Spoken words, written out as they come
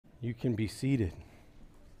You can be seated.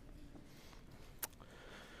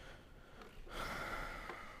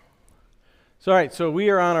 So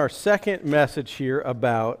we are on our second message here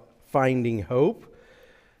about finding hope,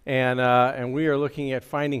 and we are looking at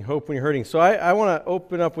finding hope when you're hurting. So I want to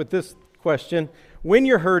open up with this question. When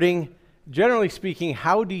you're hurting, generally speaking,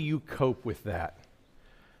 how do you cope with that?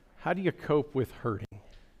 How do you cope with hurting?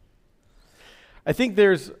 I think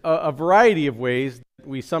there's a variety of ways that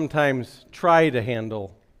we sometimes try to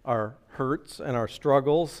handle our hurts and our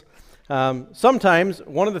struggles. Sometimes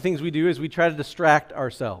one of the things we do is we try to distract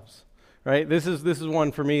ourselves, right? This is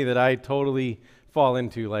one for me that I totally fall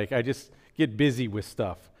into. Like, I just get busy with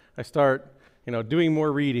stuff. I start, doing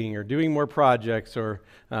more reading or doing more projects or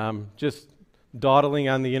just dawdling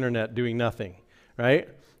on the internet doing nothing, right?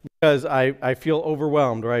 Because I feel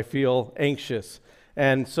overwhelmed or I feel anxious.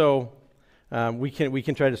 And so we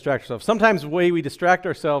can try to distract ourselves. Sometimes the way we distract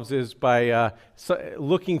ourselves is by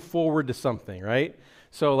looking forward to something, right?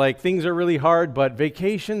 So like things are really hard, but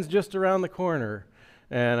vacation's just around the corner,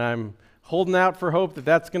 and I'm holding out for hope that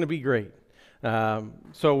that's going to be great.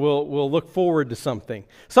 So we'll look forward to something.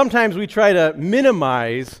 Sometimes we try to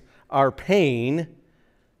minimize our pain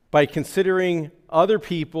by considering other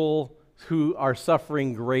people who are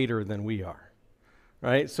suffering greater than we are,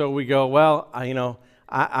 right? So we go, well,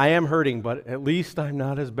 I am hurting, but at least I'm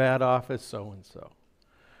not as bad off as so-and-so,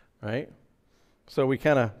 right? So we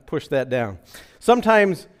kind of push that down.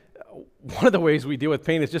 Sometimes one of the ways we deal with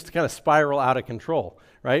pain is just to kind of spiral out of control,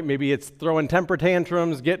 right? Maybe it's throwing temper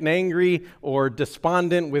tantrums, getting angry, or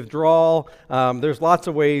despondent, withdrawal. There's lots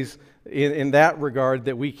of ways in that regard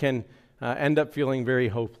that we can end up feeling very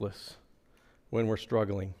hopeless when we're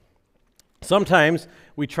struggling. Sometimes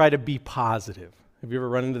we try to be positive. Have you ever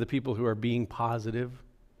run into the people who are being positive,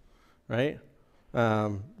 right?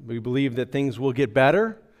 We believe that things will get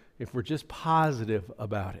better if we're just positive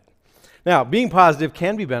about it. Now, being positive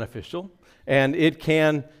can be beneficial, and it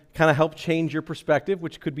can kind of help change your perspective,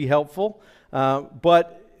 which could be helpful.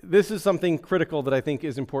 But this is something critical that I think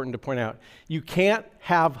is important to point out. You can't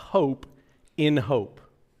have hope in hope.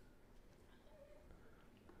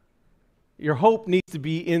 Your hope needs to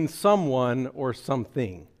be in someone or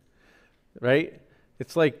something, right?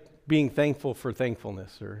 It's like being thankful for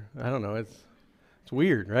thankfulness, or I don't know, it's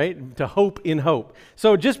weird, right? To hope in hope.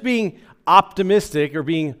 So just being optimistic or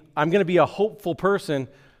I'm going to be a hopeful person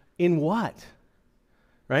in what?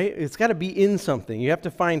 Right? It's got to be in something. You have to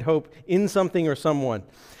find hope in something or someone.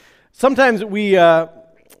 Sometimes we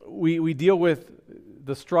deal with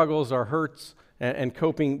the struggles, our hurts, and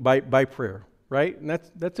coping by prayer, right? And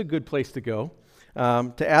that's a good place to go,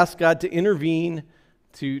 to ask God to intervene,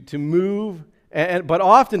 to move. But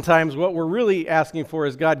oftentimes what we're really asking for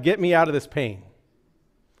is, God, get me out of this pain,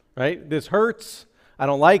 right? This hurts. I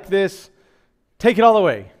don't like this. Take it all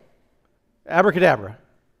away. Abracadabra.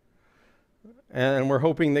 And we're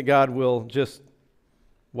hoping that God will just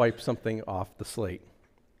wipe something off the slate.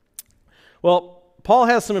 Well, Paul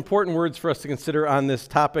has some important words for us to consider on this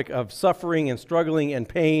topic of suffering and struggling and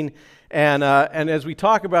pain. And as we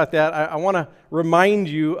talk about that, I want to remind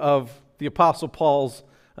you of the Apostle Paul's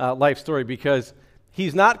life story, because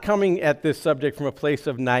he's not coming at this subject from a place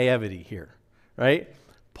of naivety here, right?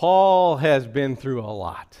 Paul has been through a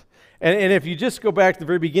lot. And if you just go back to the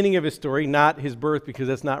very beginning of his story, not his birth because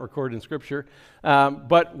that's not recorded in Scripture,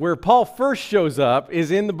 but where Paul first shows up is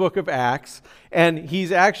in the book of Acts, and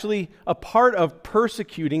he's actually a part of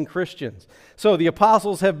persecuting Christians. So the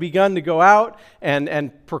apostles have begun to go out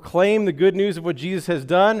and proclaim the good news of what Jesus has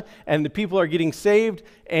done, and the people are getting saved,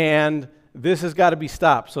 and this has got to be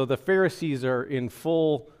stopped. So the Pharisees are in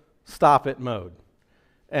full stop-it mode.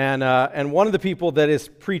 And one of the people that is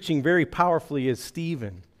preaching very powerfully is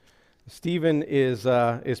Stephen. Stephen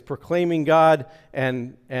is proclaiming God,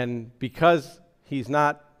 and because he's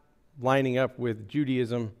not lining up with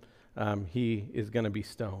Judaism, he is going to be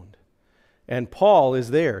stoned. And Paul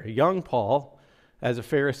is there, young Paul, as a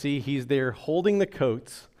Pharisee. He's there holding the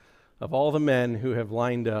coats of all the men who have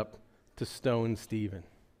lined up to stone Stephen.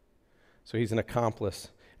 So he's an accomplice.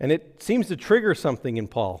 And it seems to trigger something in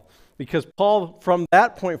Paul, because Paul, from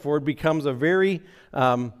that point forward, becomes a very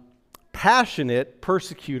passionate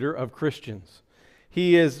persecutor of Christians.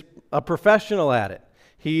 He is a professional at it.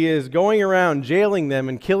 He is going around jailing them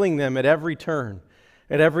and killing them at every turn,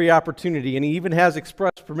 at every opportunity. And he even has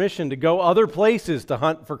express permission to go other places to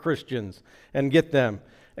hunt for Christians and get them.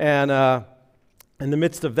 And in the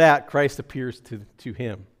midst of that, Christ appears to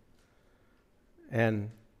him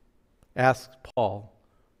and asks Paul,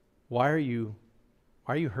 why are you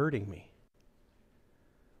hurting me?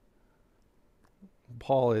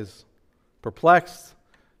 Paul is perplexed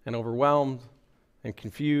and overwhelmed, and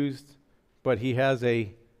confused, but he has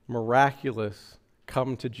a miraculous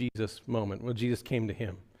come to Jesus moment. Well, Jesus came to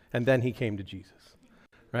him, and then he came to Jesus,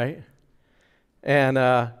 right? And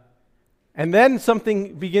then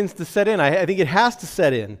something begins to set in. I think it has to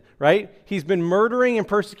set in, right? He's been murdering and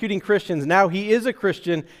persecuting Christians. Now he is a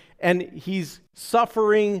Christian, and he's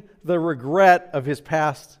suffering the regret of his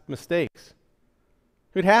past mistakes.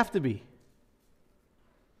 It would have to be.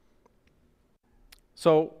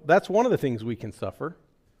 So that's one of the things we can suffer.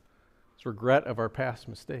 It's regret of our past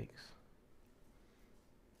mistakes.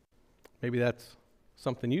 Maybe that's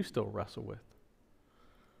something you still wrestle with.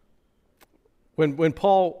 When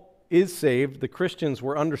Paul is saved, the Christians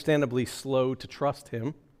were understandably slow to trust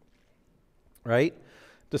him, right?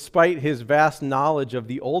 Despite his vast knowledge of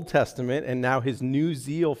the Old Testament and now his new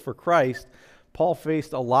zeal for Christ, Paul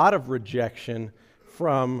faced a lot of rejection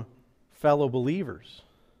from fellow believers.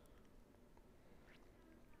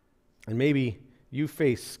 And maybe you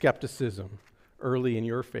face skepticism early in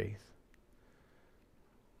your faith,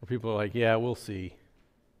 where people are like, yeah, we'll see.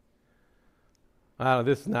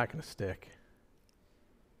 This is not going to stick.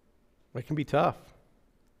 It can be tough.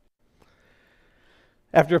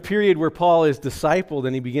 After a period where Paul is discipled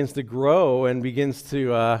and he begins to grow and begins to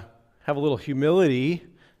have a little humility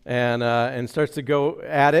and starts to go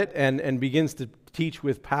at it and begins to teach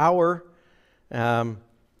with power,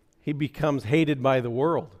 he becomes hated by the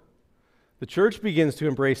world. The church begins to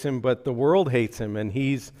embrace him, but the world hates him, and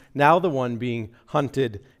he's now the one being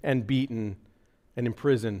hunted and beaten and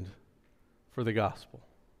imprisoned for the gospel.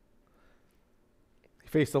 He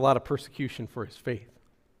faced a lot of persecution for his faith.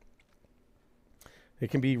 It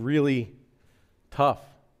can be really tough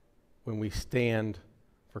when we stand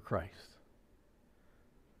for Christ.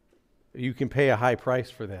 You can pay a high price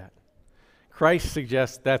for that. Christ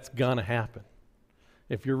suggests that's going to happen.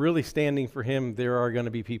 If you're really standing for him, there are going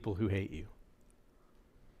to be people who hate you.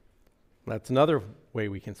 That's another way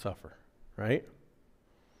we can suffer, right?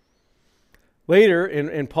 Later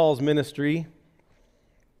in Paul's ministry,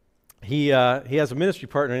 he has a ministry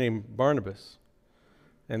partner named Barnabas.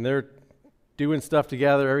 And they're doing stuff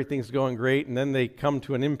together, everything's going great, and then they come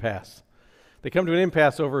to an impasse. They come to an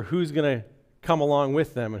impasse over who's going to come along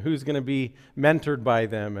with them and who's going to be mentored by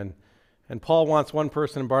them. And Paul wants one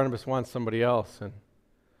person and Barnabas wants somebody else, and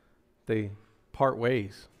they part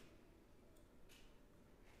ways.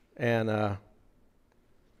 And it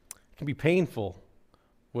can be painful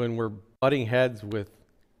when we're butting heads with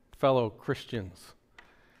fellow Christians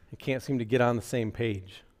and can't seem to get on the same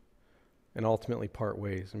page and ultimately part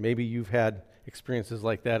ways. And maybe you've had experiences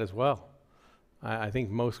like that as well. I think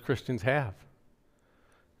most Christians have.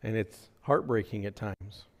 And it's heartbreaking at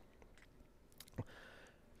times.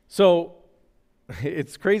 So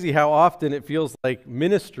it's crazy how often it feels like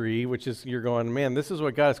ministry, which is you're going, man, this is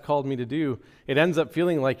what God has called me to do. It ends up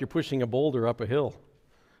feeling like you're pushing a boulder up a hill.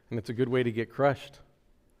 And it's a good way to get crushed.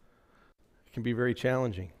 It can be very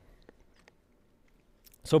challenging.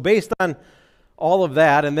 So based on all of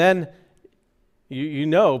that, and then you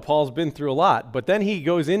know Paul's been through a lot, but then he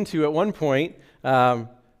goes into, at one point, a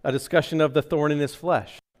discussion of the thorn in his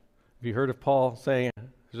flesh. Have you heard of Paul saying,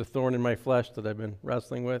 there's a thorn in my flesh that I've been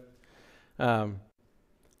wrestling with? And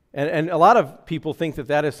a lot of people think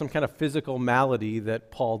that is some kind of physical malady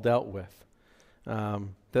that Paul dealt with,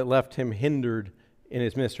 that left him hindered in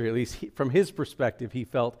his ministry. At least from his perspective, he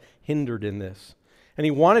felt hindered in this. And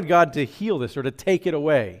he wanted God to heal this or to take it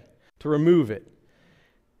away, to remove it.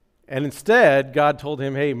 And instead, God told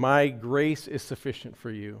him, hey, my grace is sufficient for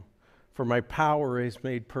you, for my power is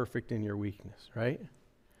made perfect in your weakness, right?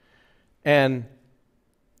 And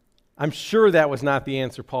I'm sure that was not the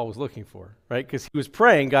answer Paul was looking for, right? Because he was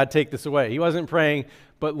praying, God, take this away. He wasn't praying,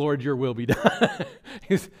 but Lord, your will be done.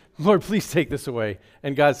 He's, Lord, please take this away.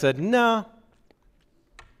 And God said, no,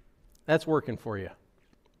 that's working for you.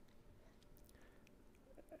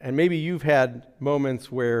 And maybe you've had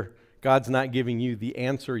moments where God's not giving you the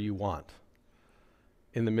answer you want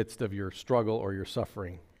in the midst of your struggle or your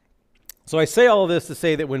suffering. So I say all of this to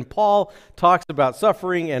say that when Paul talks about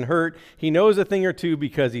suffering and hurt, he knows a thing or two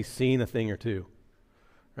because he's seen a thing or two,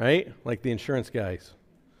 right? Like the insurance guys.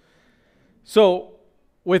 So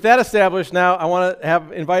with that established, now I want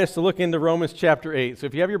to invite us to look into Romans chapter 8. So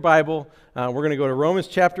if you have your Bible, we're going to go to Romans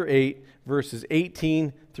chapter 8, verses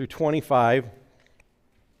 18 through 25.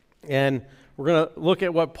 And we're going to look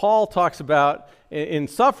at what Paul talks about in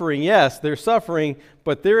suffering. Yes, there's suffering,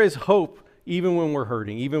 but there is hope even when we're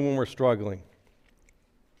hurting, even when we're struggling.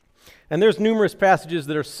 And there's numerous passages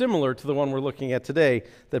that are similar to the one we're looking at today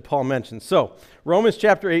that Paul mentions. So, Romans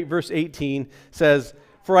chapter 8, verse 18 says,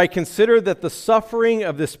 For I consider that the suffering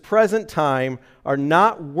of this present time are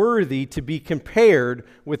not worthy to be compared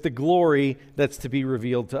with the glory that's to be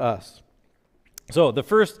revealed to us. So the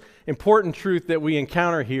first important truth that we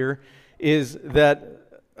encounter here is that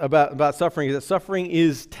about suffering is that suffering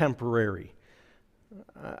is temporary.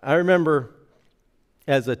 I remember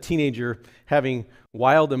as a teenager having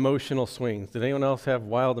wild emotional swings. Did anyone else have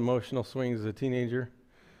wild emotional swings as a teenager?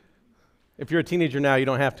 If you're a teenager now, you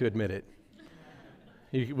don't have to admit it.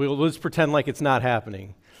 We'll just pretend like it's not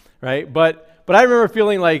happening, right? But I remember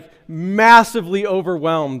feeling like massively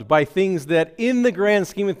overwhelmed by things that in the grand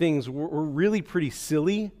scheme of things were really pretty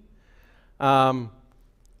silly,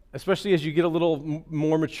 especially as you get a little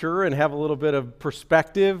more mature and have a little bit of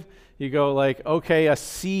perspective. You go like, okay, a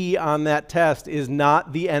C on that test is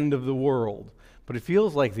not the end of the world, but it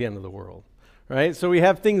feels like the end of the world, right? So we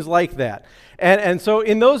have things like that. And so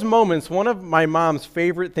in those moments, one of my mom's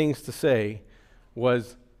favorite things to say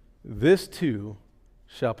was, "This too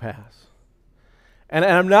shall pass." And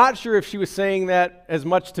I'm not sure if she was saying that as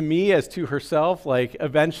much to me as to herself, like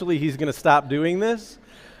eventually he's going to stop doing this.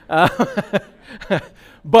 But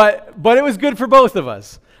it was good for both of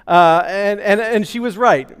us. And she was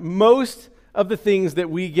right. Most of the things that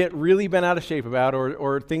we get really bent out of shape about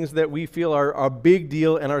or things that we feel are a big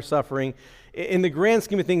deal and are suffering, in the grand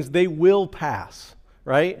scheme of things, they will pass,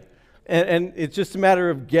 right? And it's just a matter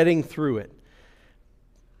of getting through it.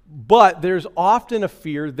 But there's often a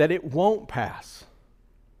fear that it won't pass,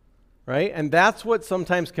 right? And that's what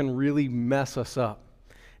sometimes can really mess us up,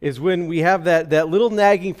 is when we have that little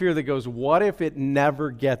nagging fear that goes, what if it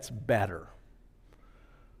never gets better?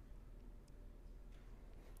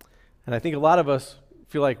 And I think a lot of us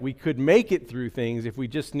feel like we could make it through things if we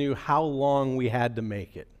just knew how long we had to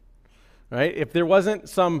make it, right? If there wasn't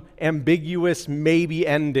some ambiguous maybe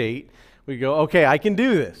end date, we go, okay, I can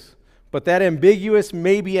do this. But that ambiguous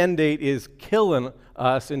maybe end date is killing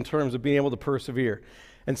us in terms of being able to persevere.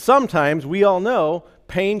 And sometimes, we all know,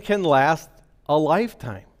 pain can last a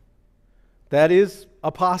lifetime. That is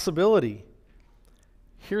a possibility.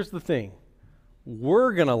 Here's the thing.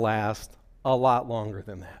 We're going to last a lot longer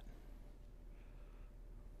than that.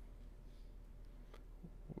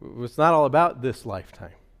 It's not all about this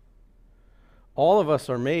lifetime. All of us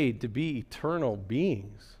are made to be eternal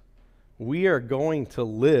beings. We are going to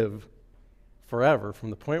live forever. From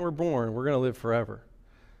the point we're born, we're going to live forever.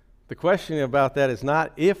 The question about that is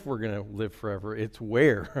not if we're going to live forever, it's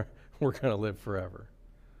where we're going to live forever.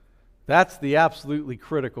 That's the absolutely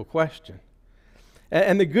critical question.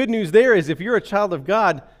 And the good news there is if you're a child of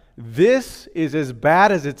God, this is as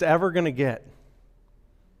bad as it's ever going to get.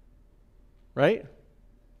 Right?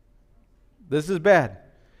 This is bad.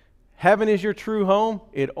 Heaven is your true home.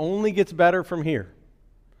 It only gets better from here.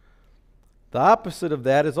 The opposite of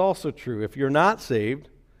that is also true. If you're not saved,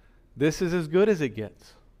 this is as good as it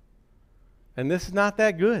gets. And this is not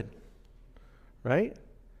that good, right?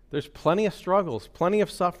 There's plenty of struggles, plenty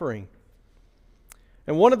of suffering.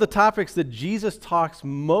 And one of the topics that Jesus talks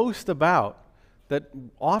most about, that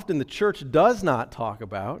often the church does not talk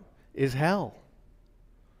about, is hell.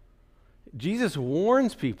 Jesus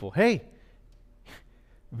warns people, hey,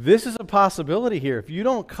 this is a possibility here. If you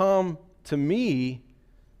don't come to me,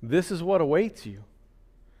 this is what awaits you.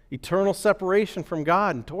 Eternal separation from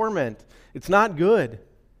God and torment. It's not good.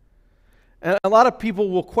 And a lot of people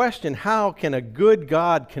will question, how can a good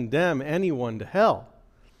God condemn anyone to hell?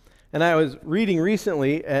 And I was reading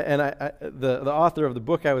recently, and the author of the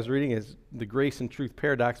book I was reading is The Grace and Truth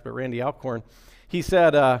Paradox by Randy Alcorn. He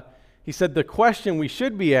said the question we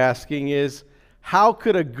should be asking is, how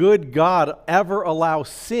could a good God ever allow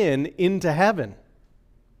sin into heaven?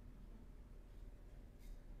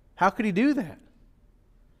 How could he do that?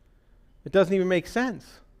 It doesn't even make sense.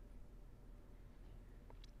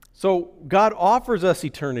 So God offers us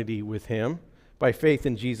eternity with him by faith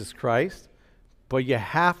in Jesus Christ, but you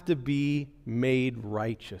have to be made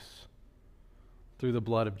righteous through the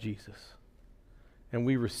blood of Jesus. And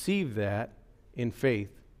we receive that in faith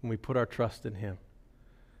when we put our trust in him,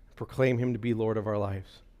 proclaim him to be Lord of our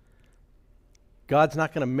lives. God's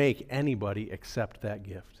not going to make anybody accept that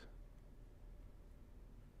gift.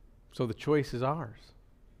 So the choice is ours.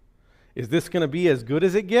 Is this going to be as good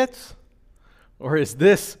as it gets? Or is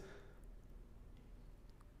this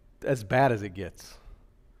as bad as it gets?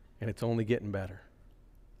 And it's only getting better.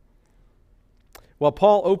 While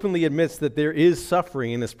Paul openly admits that there is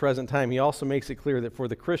suffering in this present time, he also makes it clear that for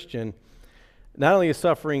the Christian, not only is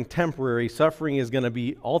suffering temporary, suffering is going to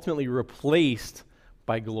be ultimately replaced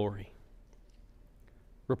by glory.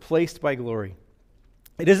 Replaced by glory.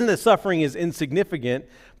 It isn't that suffering is insignificant,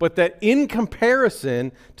 but that in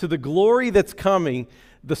comparison to the glory that's coming,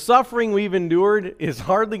 the suffering we've endured is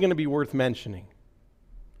hardly going to be worth mentioning.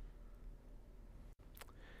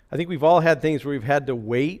 I think we've all had things where we've had to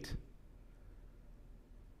wait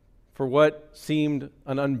for what seemed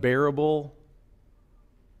an unbearable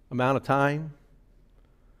amount of time,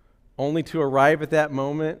 only to arrive at that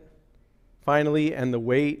moment finally, and the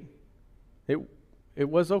wait, it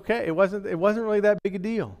was okay. It wasn't really that big a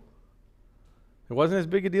deal. It wasn't as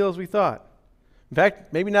big a deal as we thought. In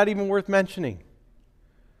fact, maybe not even worth mentioning.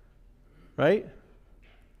 Right?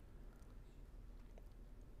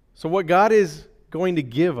 So what God is going to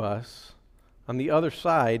give us on the other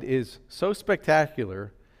side is so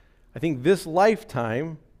spectacular. I think this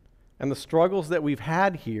lifetime and the struggles that we've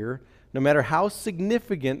had here, no matter how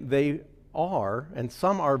significant they are, and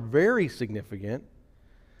some are very significant,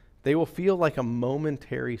 they will feel like a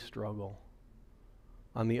momentary struggle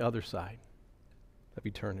on the other side of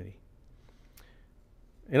eternity.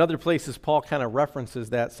 In other places, Paul kind of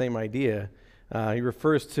references that same idea. He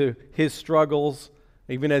refers to his struggles,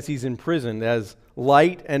 even as he's imprisoned, as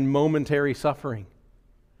light and momentary suffering.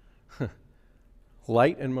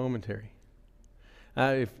 Light and momentary.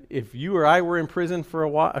 If you or I were in prison for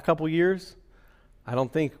a couple years, I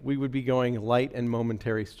don't think we would be going light and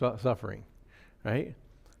momentary suffering, right?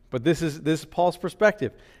 But this is Paul's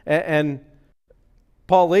perspective. And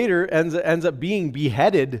Paul later ends up being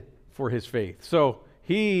beheaded for his faith. So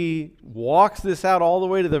he walks this out all the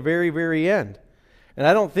way to the very, very end. And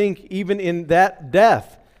I don't think even in that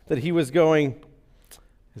death that he was going,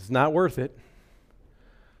 it's not worth it.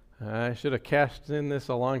 I should have cashed in this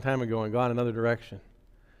a long time ago and gone another direction.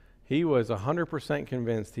 He was 100%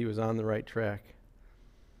 convinced he was on the right track.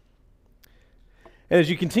 And as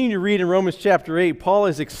you continue to read in Romans chapter 8, Paul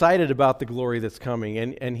is excited about the glory that's coming,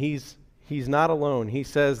 and he's not alone. He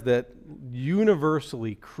says that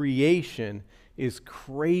universally creation is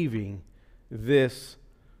craving this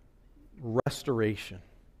restoration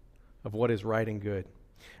of what is right and good.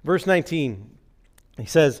 Verse 19, he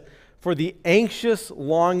says, "For the anxious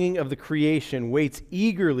longing of the creation waits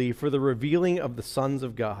eagerly for the revealing of the sons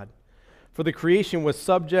of God. For the creation was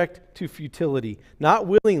subject to futility, not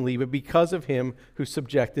willingly, but because of him who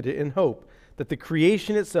subjected it in hope, that the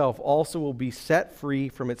creation itself also will be set free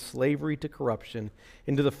from its slavery to corruption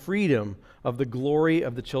into the freedom of the glory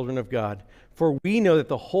of the children of God. For we know that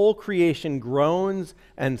the whole creation groans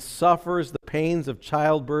and suffers the pains of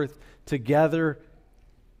childbirth together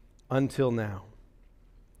until now."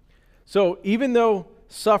 So even though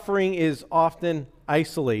suffering is often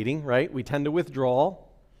isolating, right? We tend to withdraw.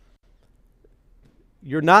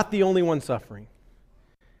 You're not the only one suffering.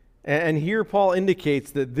 And here Paul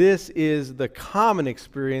indicates that this is the common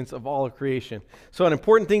experience of all of creation. So an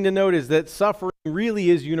important thing to note is that suffering really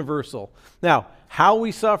is universal. Now, how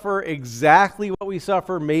we suffer, exactly what we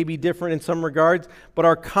suffer, may be different in some regards, but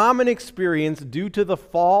our common experience due to the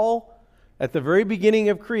fall at the very beginning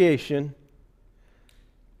of creation,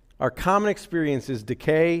 our common experience is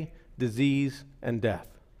decay, disease, and death.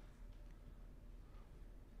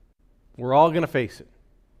 We're all going to face it,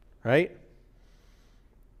 right?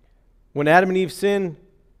 When Adam and Eve sinned,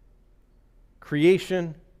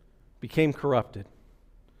 creation became corrupted.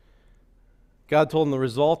 God told them the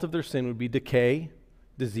result of their sin would be decay,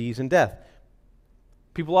 disease, and death.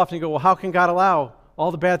 People often go, well, how can God allow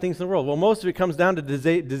all the bad things in the world? Well, most of it comes down to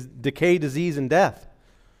decay, disease, and death.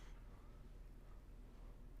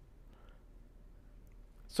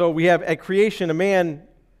 So we have at creation, a man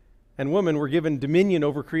and woman were given dominion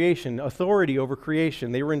over creation, authority over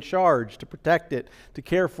creation. They were in charge to protect it, to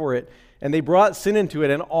care for it. And they brought sin into it,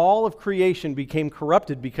 and all of creation became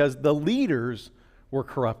corrupted because the leaders were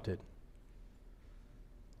corrupted.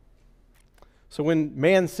 So when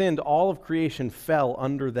man sinned, all of creation fell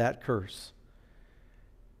under that curse.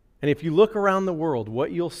 And if you look around the world,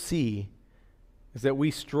 what you'll see is that we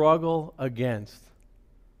struggle against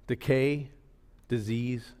decay,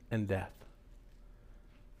 disease, and death.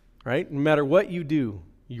 Right? No matter what you do,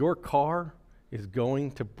 your car is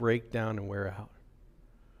going to break down and wear out.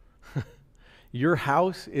 Your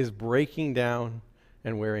house is breaking down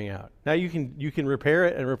and wearing out. Now you can repair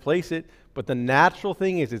it and replace it, but the natural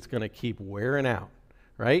thing is it's going to keep wearing out,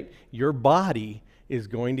 right? Your body is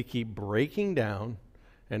going to keep breaking down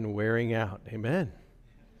and wearing out. Amen.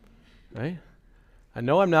 Right? I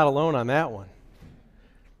know I'm not alone on that one.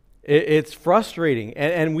 It's frustrating,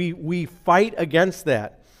 and we fight against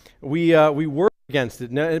that. We work against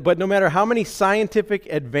it. But no matter how many scientific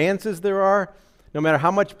advances there are, no matter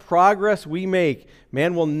how much progress we make,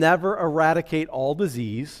 man will never eradicate all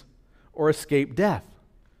disease or escape death.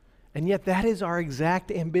 And yet that is our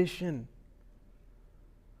exact ambition.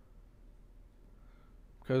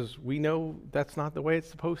 Because we know that's not the way it's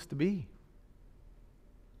supposed to be.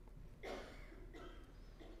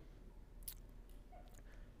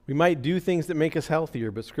 We might do things that make us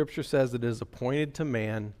healthier, but Scripture says that it is appointed to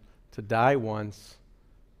man to die once,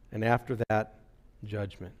 and after that,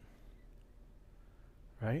 judgment.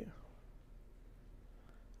 Right?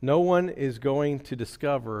 No one is going to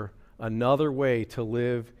discover another way to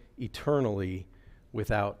live eternally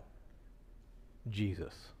without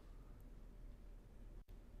Jesus.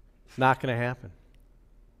 It's not going to happen.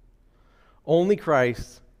 Only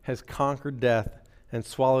Christ has conquered death and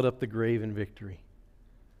swallowed up the grave in victory.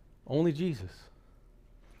 Only Jesus.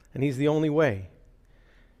 And He's the only way.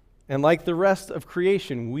 And like the rest of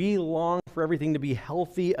creation, we long for everything to be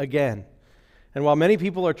healthy again. And while many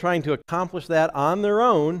people are trying to accomplish that on their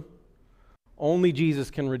own, only Jesus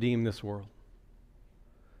can redeem this world.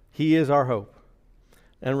 He is our hope.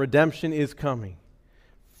 And redemption is coming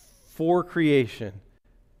for creation,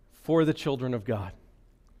 for the children of God.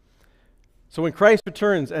 So when Christ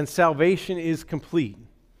returns and salvation is complete,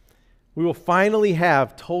 we will finally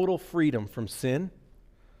have total freedom from sin,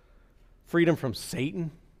 freedom from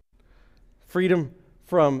Satan, freedom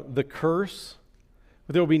from the curse.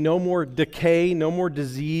 There will be no more decay, no more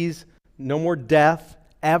disease, no more death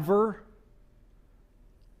ever.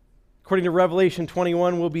 According to Revelation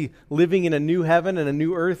 21, we'll be living in a new heaven and a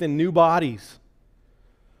new earth and new bodies.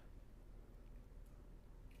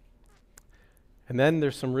 And then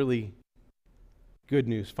there's some really good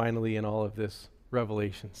news finally in all of this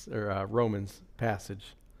Romans passage.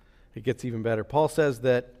 It gets even better. Paul says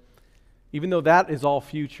that even though that is all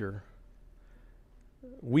future,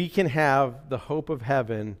 we can have the hope of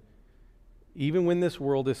heaven even when this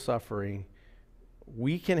world is suffering.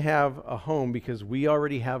 We can have a home because we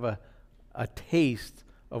already have a taste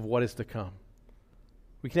of what is to come.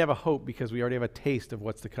 We can have a hope because we already have a taste of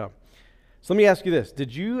what's to come. So let me ask you this.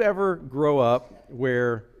 Did you ever grow up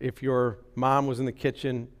where if your mom was in the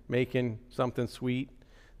kitchen making something sweet,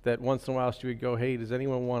 that once in a while she would go, hey, does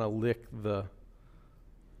anyone want to lick the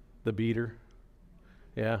beater?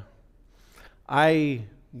 Yeah. I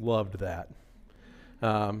loved that.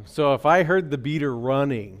 So if I heard the beater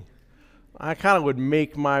running, I kind of would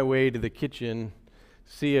make my way to the kitchen,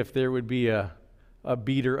 see if there would be a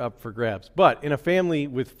beater up for grabs. But in a family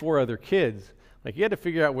with 4 other kids, like you had to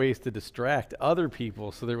figure out ways to distract other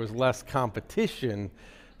people so there was less competition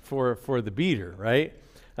for the beater, right?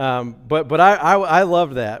 But I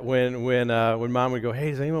loved that when mom would go,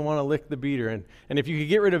 hey, does anyone want to lick the beater? And if you could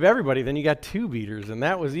get rid of everybody, then you got 2 beaters, and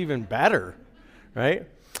that was even better, right?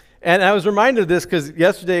 And I was reminded of this because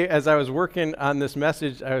yesterday as I was working on this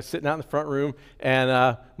message, I was sitting out in the front room,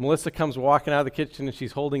 and Melissa comes walking out of the kitchen, and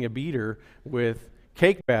she's holding a beater with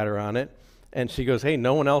cake batter on it. And she goes, hey,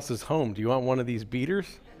 no one else is home. Do you want one of these beaters?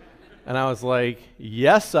 And I was like,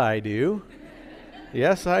 yes, I do.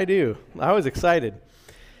 Yes, I do. I was excited.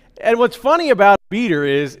 And what's funny about a beater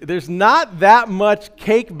is there's not that much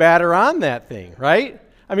cake batter on that thing, right?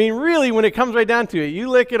 I mean, really, when it comes right down to it, you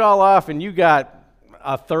lick it all off and you got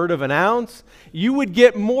 1/3 of an ounce. You would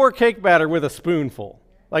get more cake batter with a spoonful.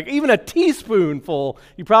 Like even a teaspoonful,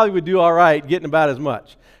 you probably would do all right getting about as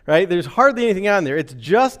much, right? There's hardly anything on there. It's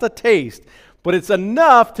just a taste, but it's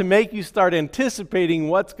enough to make you start anticipating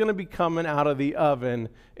what's going to be coming out of the oven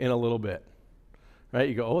in a little bit, right?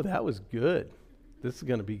 You go, oh, that was good. This is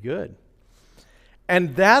going to be good.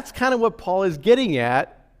 And that's kind of what Paul is getting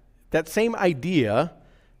at, that same idea,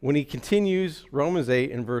 when he continues Romans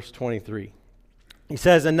 8 in verse 23. He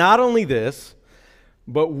says, and not only this,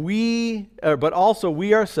 but also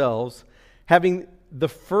we ourselves, having the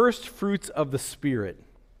first fruits of the Spirit,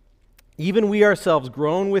 even we ourselves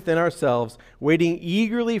groan within ourselves, waiting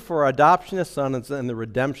eagerly for our adoption as sons and the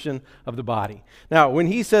redemption of the body. Now, when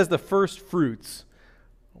he says the first fruits,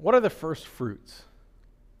 what are the first fruits?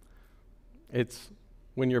 It's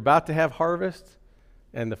when you're about to have harvest,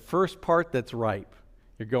 and the first part that's ripe,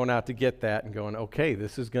 you're going out to get that and going, okay,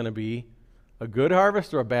 this is going to be a good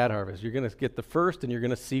harvest or a bad harvest. You're going to get the first, and you're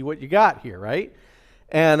going to see what you got here, right?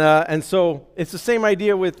 And so it's the same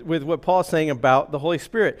idea with what Paul's saying about the Holy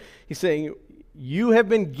Spirit. He's saying, you have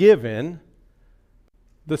been given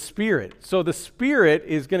the Spirit. So the Spirit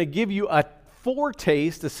is going to give you a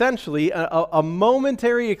foretaste, essentially, a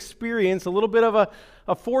momentary experience, a little bit of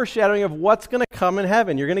a foreshadowing of what's going to come in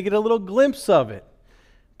heaven. You're going to get a little glimpse of it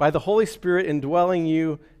by the Holy Spirit indwelling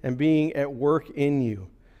you and being at work in you.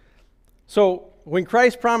 So when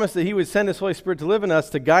Christ promised that he would send his Holy Spirit to live in us,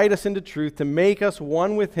 to guide us into truth, to make us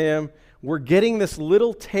one with him, we're getting this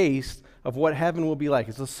little taste of what heaven will be like.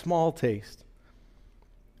 It's a small taste.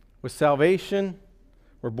 With salvation,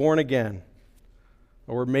 we're born again,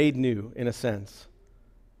 or we're made new in a sense,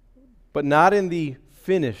 but not in the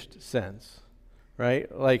finished sense,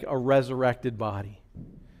 right? Like a resurrected body.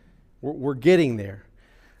 We're getting there.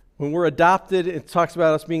 When we're adopted, it talks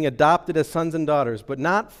about us being adopted as sons and daughters, but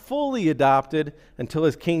not fully adopted until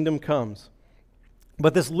his kingdom comes.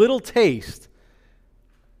 But this little taste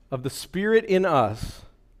of the Spirit in us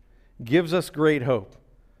gives us great hope.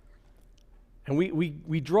 And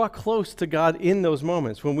we draw close to God in those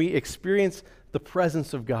moments when we experience the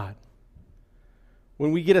presence of God.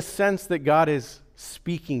 When we get a sense that God is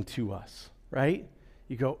speaking to us, right?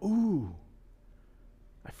 You go, ooh,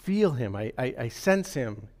 I feel him. I sense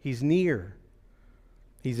him. He's near.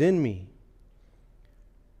 He's in me.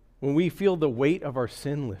 When we feel the weight of our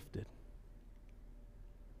sin lifted,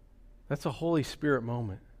 that's a Holy Spirit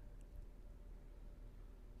moment.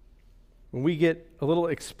 When we get a little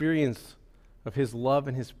experience of his love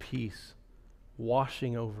and his peace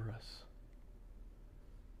washing over us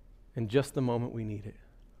in just the moment we need it.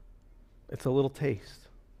 It's a little taste.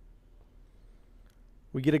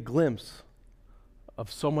 We get a glimpse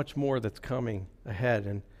of so much more that's coming ahead,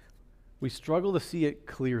 and we struggle to see it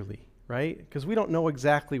clearly, right? Because we don't know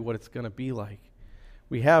exactly what it's going to be like.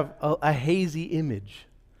 We have a hazy image,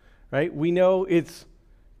 right? We know it's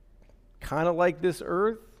kind of like this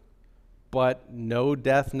earth, but no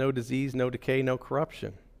death, no disease, no decay, no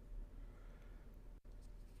corruption.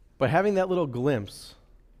 But having that little glimpse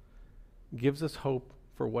gives us hope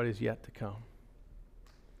for what is yet to come.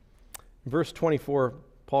 In verse 24,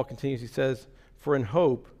 Paul continues, he says, "For in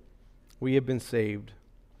hope we have been saved,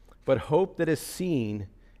 but hope that is seen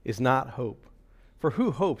is not hope. For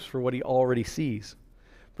who hopes for what he already sees?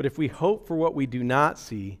 But if we hope for what we do not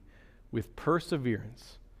see, with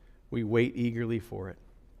perseverance we wait eagerly for it."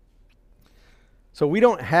 So we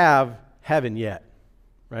don't have heaven yet,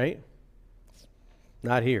 right? It's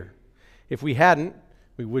not here. If we hadn't,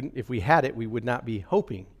 we wouldn't. If we had it, we would not be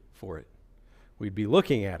hoping for it. We'd be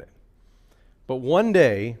looking at it. But one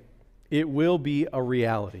day, it will be a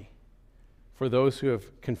reality for those who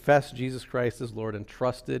have confessed Jesus Christ as Lord and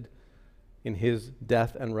trusted in his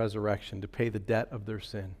death and resurrection to pay the debt of their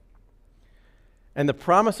sin. And the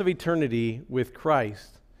promise of eternity with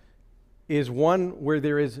Christ is one where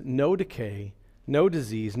there is no decay, no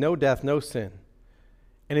disease, no death, no sin.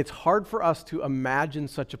 And it's hard for us to imagine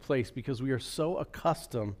such a place because we are so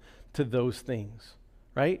accustomed to those things,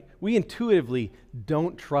 right? We intuitively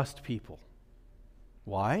don't trust people.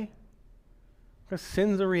 Why? Because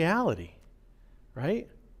sin's a reality, right?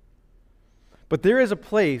 But there is a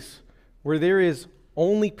place where there is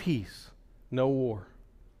only peace, no war.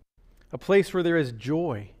 A place where there is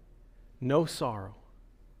joy, no sorrow.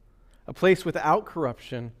 A place without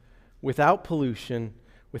corruption, without pollution,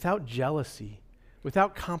 without jealousy,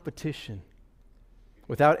 without competition,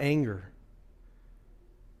 without anger.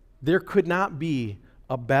 There could not be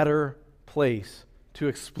a better place to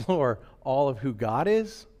explore all of who God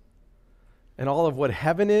is and all of what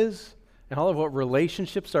heaven is and all of what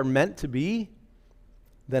relationships are meant to be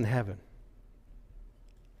than heaven.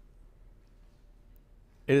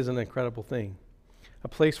 It is an incredible thing. A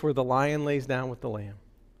place where the lion lays down with the lamb.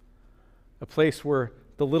 A place where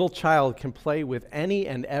the little child can play with any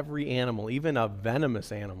and every animal, even a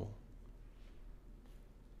venomous animal.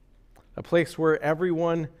 A place where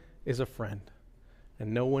everyone is a friend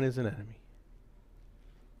and no one is an enemy.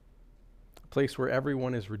 A place where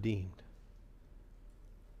everyone is redeemed.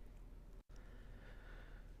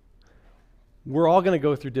 We're all going to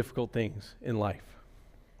go through difficult things in life.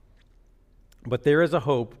 But there is a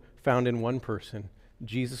hope found in one person,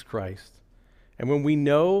 Jesus Christ. And when we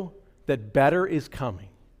know that better is coming,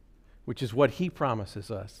 which is what he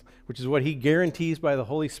promises us, which is what he guarantees by the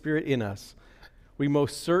Holy Spirit in us, we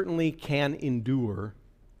most certainly can endure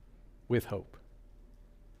with hope.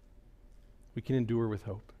 We can endure with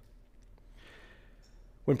hope.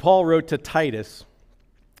 When Paul wrote to Titus,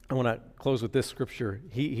 I want to close with this scripture.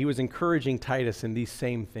 He was encouraging Titus in these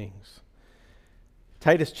same things.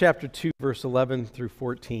 Titus chapter 2, verse 11 through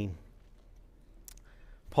 14.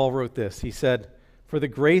 Paul wrote this. He said, "For the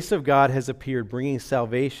grace of God has appeared, bringing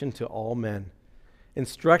salvation to all men,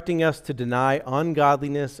 instructing us to deny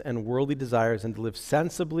ungodliness and worldly desires and to live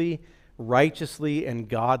sensibly, righteously, and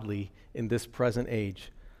godly in this present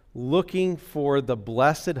age, looking for the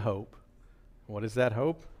blessed hope." What is that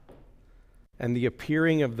hope? "And the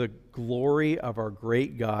appearing of the glory of our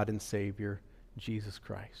great God and Savior, Jesus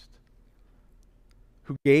Christ,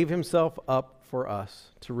 who gave himself up for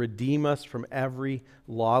us to redeem us from every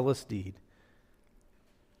lawless deed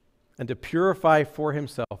and to purify for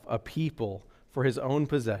himself a people for his own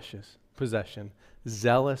possession, possession,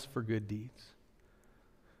 zealous for good deeds.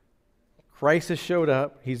 Christ has showed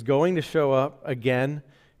up. He's going to show up again,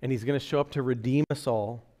 and he's going to show up to redeem us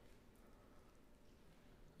all.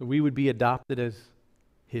 That we would be adopted as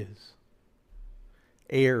his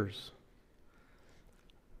heirs.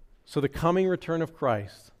 So the coming return of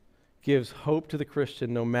Christ gives hope to the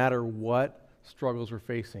Christian no matter what struggles we're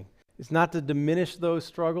facing. It's not to diminish those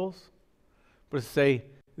struggles, but to say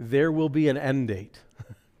there will be an end date.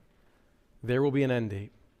 There will be an end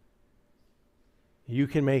date. You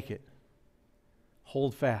can make it.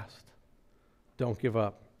 Hold fast. Don't give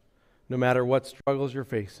up. No matter what struggles you're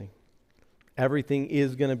facing, everything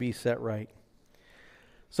is going to be set right.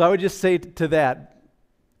 So I would just say to that,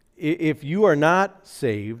 if you are not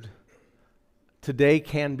saved, today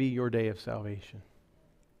can be your day of salvation.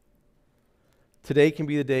 Today can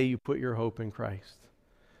be the day you put your hope in Christ.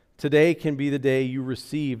 Today can be the day you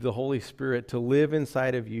receive the Holy Spirit to live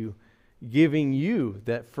inside of you, giving you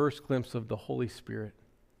that first glimpse of the Holy Spirit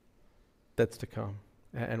that's to come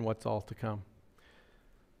and what's all to come.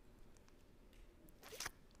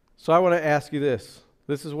 So I want to ask you this.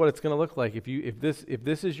 This is what it's going to look like. If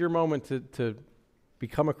this is your moment to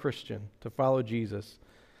become a Christian, to follow Jesus,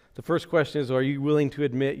 the first question is, are you willing to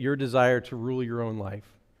admit your desire to rule your own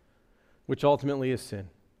life, which ultimately is sin?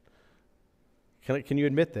 Can you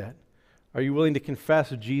admit that? Are you willing to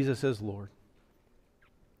confess Jesus as Lord?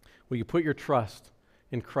 Will you put your trust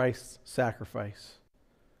in Christ's sacrifice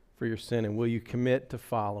for your sin, and will you commit to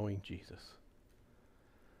following Jesus?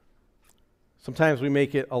 Sometimes we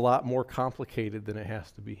make it a lot more complicated than it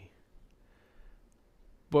has to be.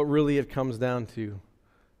 But really it comes down to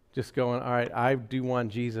just going, all right, I do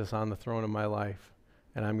want Jesus on the throne of my life,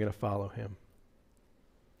 and I'm going to follow him.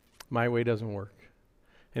 My way doesn't work.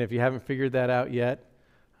 And if you haven't figured that out yet,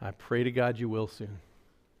 I pray to God you will soon.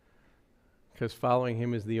 Because following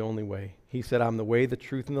him is the only way. He said, I'm the way, the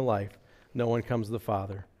truth, and the life. No one comes to the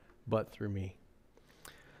Father but through me.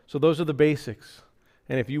 So those are the basics.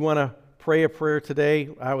 And if you want to pray a prayer today,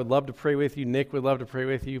 I would love to pray with you. Nick would love to pray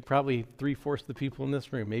with you. Probably 3/4 of the people in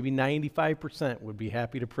this room, maybe 95% would be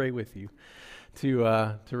happy to pray with you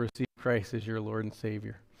to receive Christ as your Lord and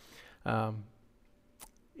Savior.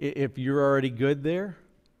 If you're already good there,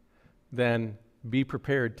 then be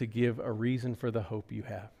prepared to give a reason for the hope you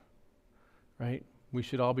have, right? We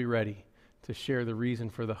should all be ready to share the reason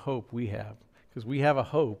for the hope we have, because we have a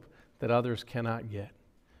hope that others cannot get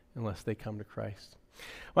unless they come to Christ.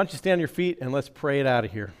 Why don't you stand on your feet and let's pray it out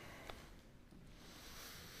of here.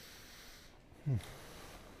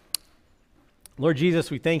 Lord Jesus,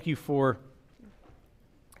 we thank you for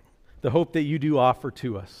the hope that you do offer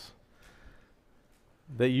to us,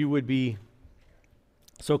 that you would be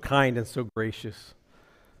so kind and so gracious.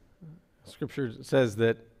 Scripture says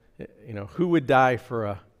that, who would die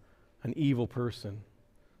for an evil person?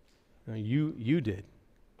 You did.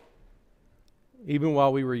 Even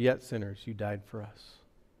while we were yet sinners, you died for us.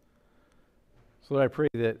 So Lord, I pray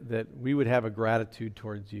that we would have a gratitude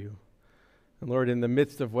towards you. And Lord, in the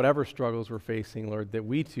midst of whatever struggles we're facing, Lord, that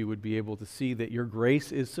we too would be able to see that your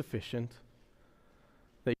grace is sufficient,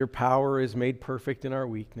 that your power is made perfect in our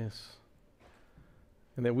weakness,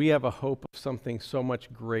 and that we have a hope of something so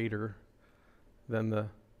much greater than the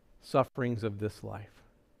sufferings of this life.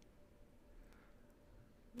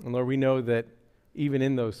 And Lord, we know that even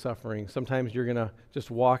in those sufferings, sometimes you're going to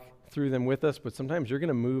just walk through them with us, but sometimes you're going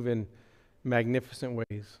to move in magnificent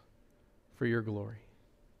ways for your glory.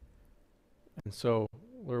 And so,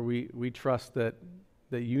 Lord, we trust that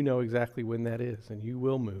you know exactly when that is, and you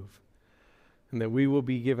will move, and that we will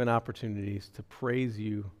be given opportunities to praise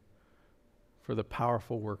you for the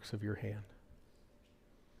powerful works of your hand.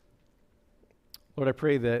 Lord, I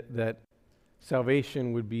pray that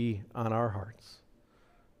salvation would be on our hearts,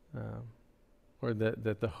 or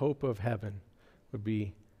that the hope of heaven would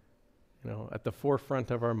be, at the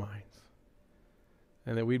forefront of our minds,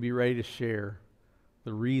 and that we'd be ready to share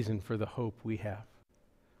the reason for the hope we have,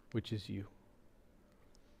 which is you.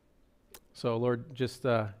 So, Lord, just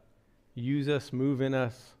use us, move in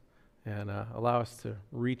us, and allow us to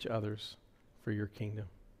reach others for your kingdom.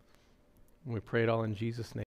 And we pray it all in Jesus' name.